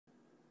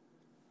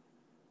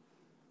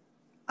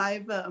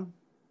I've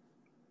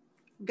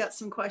got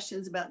some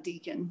questions about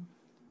Deacon.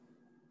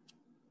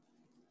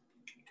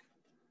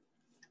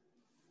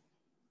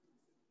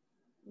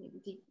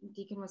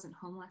 Deacon wasn't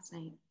home last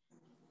night.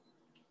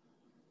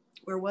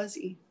 Where was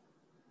he?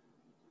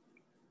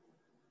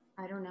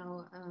 I don't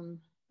know.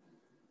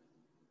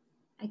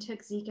 I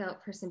took Zeke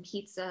out for some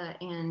pizza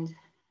and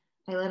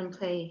I let him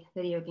play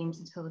video games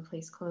until the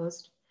place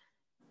closed.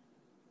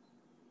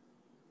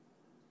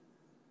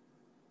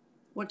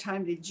 What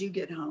time did you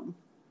get home?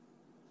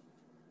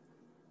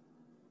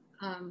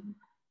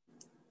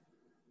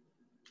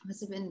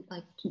 Must have been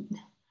like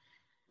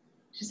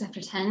just after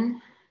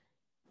 10.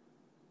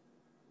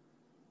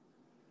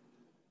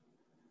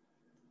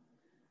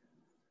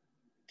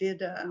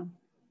 Did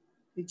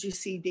you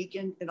see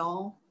Deacon at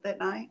all that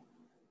night?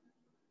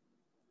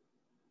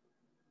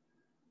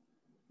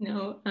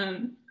 No.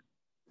 I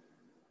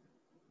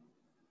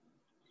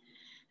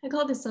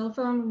called the cell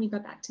phone when we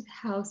got back to the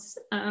house.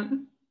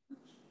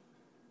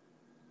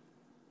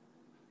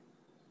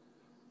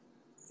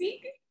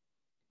 Zeke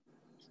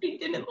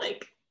didn't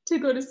like to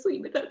go to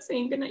sleep without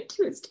saying goodnight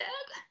to his dad.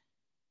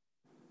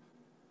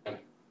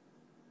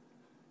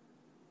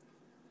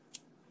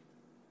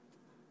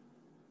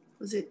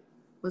 Was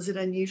it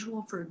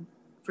unusual for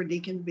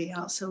Deacon to be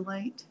out so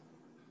late?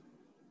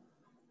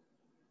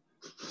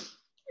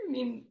 I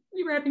mean,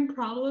 we were having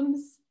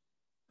problems.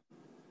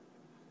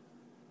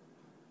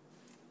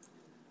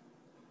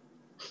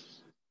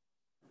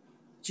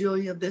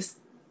 Julia,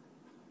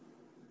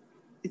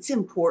 it's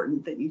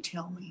important that you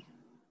tell me.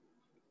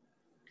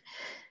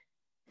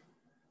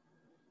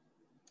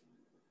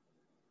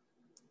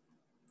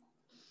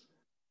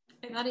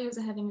 I thought he was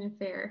having an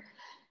affair.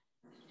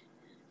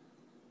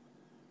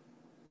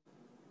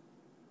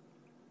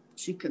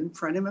 Did you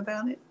confront him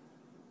about it?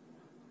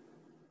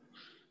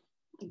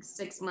 Like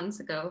 6 months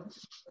ago.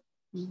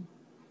 Mm.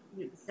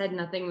 He said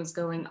nothing was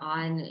going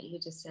on. He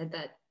just said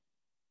that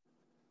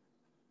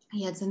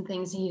he had some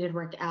things he needed to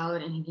work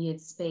out and he needed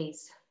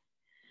space.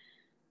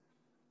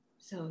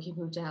 So he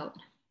moved out.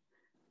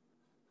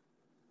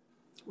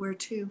 Where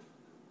to?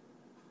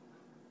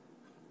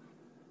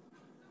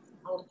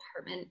 Old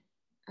apartment.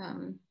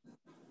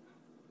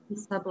 He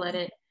sublet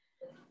it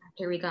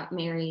after we got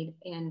married,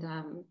 and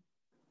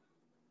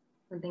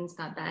when things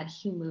got bad,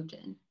 he moved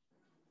in.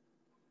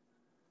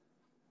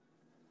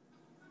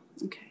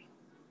 Okay.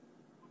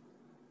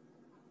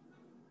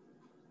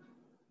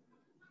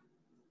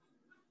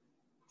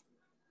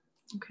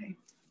 Okay.